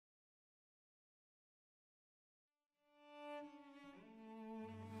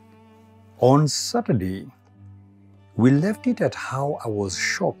On Saturday, we left it at how I was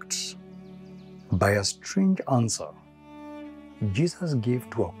shocked by a strange answer Jesus gave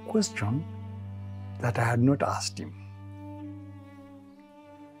to a question that I had not asked him.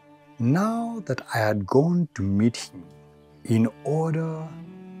 Now that I had gone to meet him in order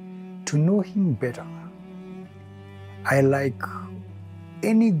to know him better, I, like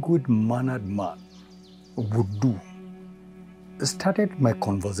any good-mannered man would do, started my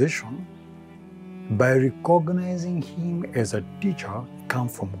conversation by recognizing him as a teacher come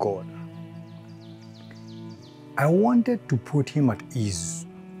from God. I wanted to put him at ease,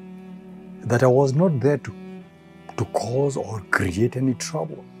 that I was not there to cause or create any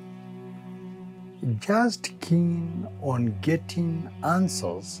trouble. Just keen on getting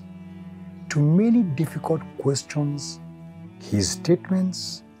answers to many difficult questions his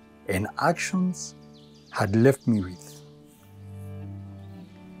statements and actions had left me with.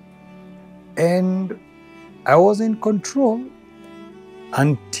 And I was in control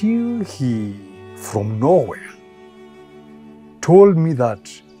until he, from nowhere, told me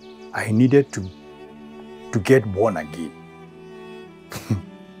that I needed to get born again.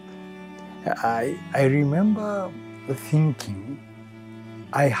 I remember thinking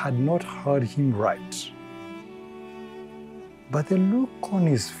I had not heard him right. But the look on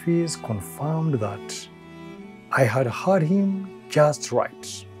his face confirmed that I had heard him just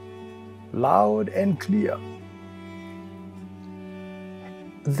right, loud and clear.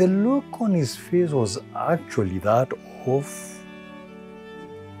 The look on his face was actually that of,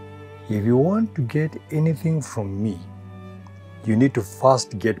 if you want to get anything from me, you need to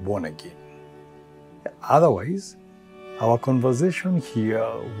first get born again. Otherwise, our conversation here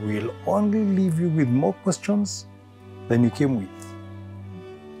will only leave you with more questions than you came with.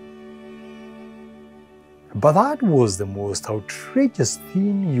 But that was the most outrageous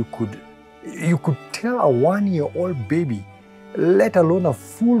thing you could tell a 1-year-old baby, let alone a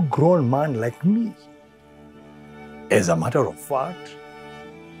full-grown man like me. As a matter of fact,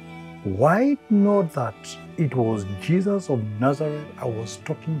 why not that it was Jesus of Nazareth I was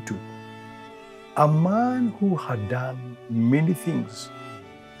talking to? A man who had done many things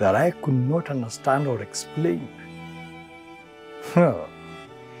that I could not understand or explain.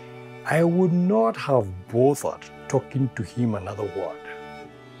 I would not have bothered talking to him another word.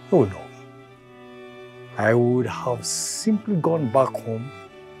 Oh no. I would have simply gone back home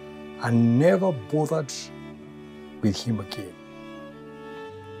and never bothered with him again.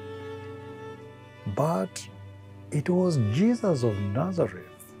 But it was Jesus of Nazareth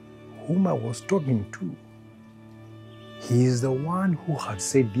whom I was talking to. He is the one who had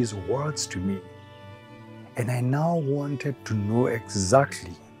said these words to me, and I now wanted to know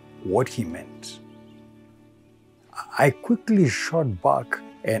exactly what he meant. I quickly shot back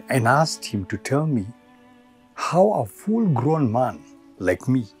and asked him to tell me how a full-grown man like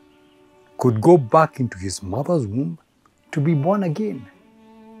me could go back into his mother's womb to be born again.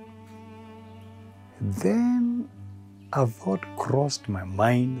 Then a thought crossed my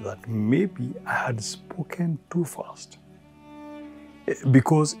mind that maybe I had spoken too fast.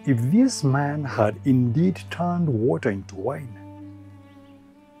 Because if this man had indeed turned water into wine,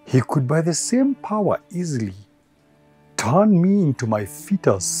 he could by the same power easily turn me into my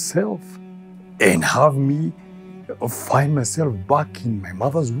fetal self and have me find myself back in my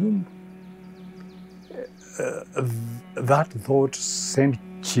mother's womb. That thought sent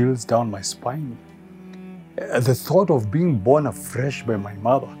chills down my spine. The thought of being born afresh by my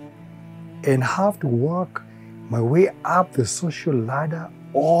mother and have to work my way up the social ladder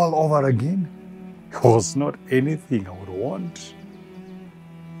all over again was not anything I would want.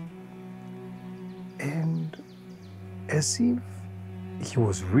 And as if he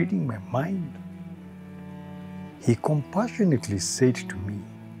was reading my mind, he compassionately said to me,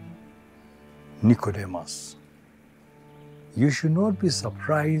 "Nicodemus, you should not be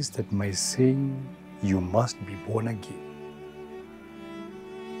surprised at my saying you must be born again.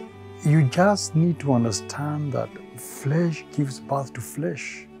 You just need to understand that flesh gives birth to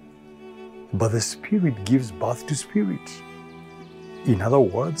flesh, but the Spirit gives birth to spirit. In other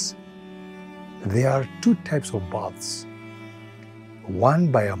words, there are two types of births,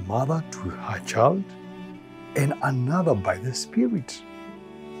 one by a mother to her child, and another by the Spirit.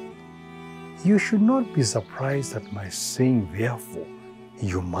 You should not be surprised at my saying, therefore,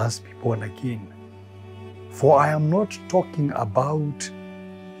 you must be born again. For I am not talking about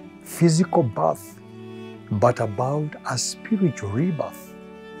physical birth, but about a spiritual rebirth.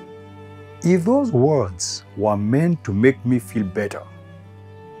 If those words were meant to make me feel better,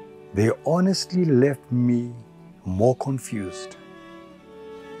 they honestly left me more confused.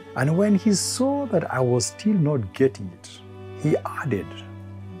 And when he saw that I was still not getting it, he added,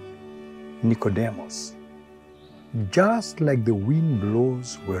 Nicodemus, just like the wind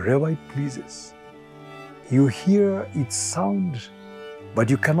blows wherever it pleases, you hear its sound, but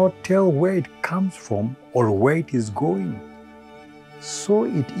you cannot tell where it comes from or where it is going. So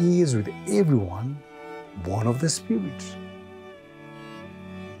it is with everyone born of the Spirit.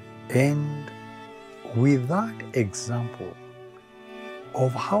 And with that example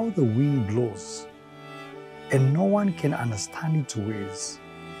of how the wind blows and no one can understand its ways,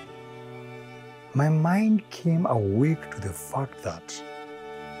 my mind came awake to the fact that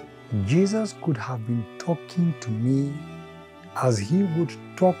Jesus could have been talking to me as he would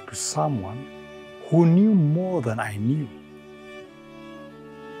talk to someone who knew more than I knew.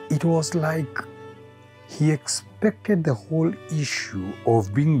 It was like he expected the whole issue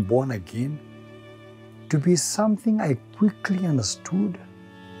of being born again to be something I quickly understood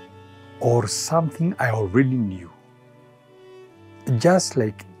or something I already knew. Just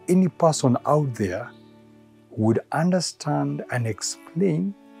like any person out there would understand and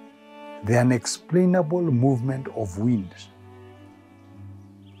explain the unexplainable movement of wind.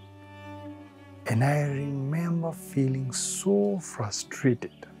 And I remember feeling so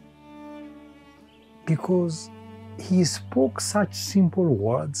frustrated because he spoke such simple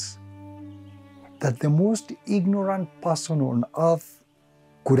words that the most ignorant person on earth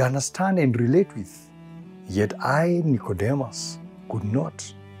could understand and relate with. Yet I, Nicodemus, could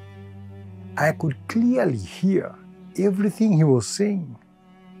not. I could clearly hear everything he was saying,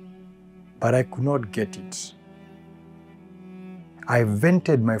 but I could not get it. I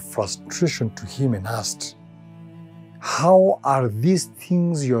vented my frustration to him and asked, how are these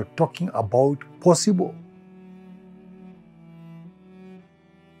things you're talking about possible?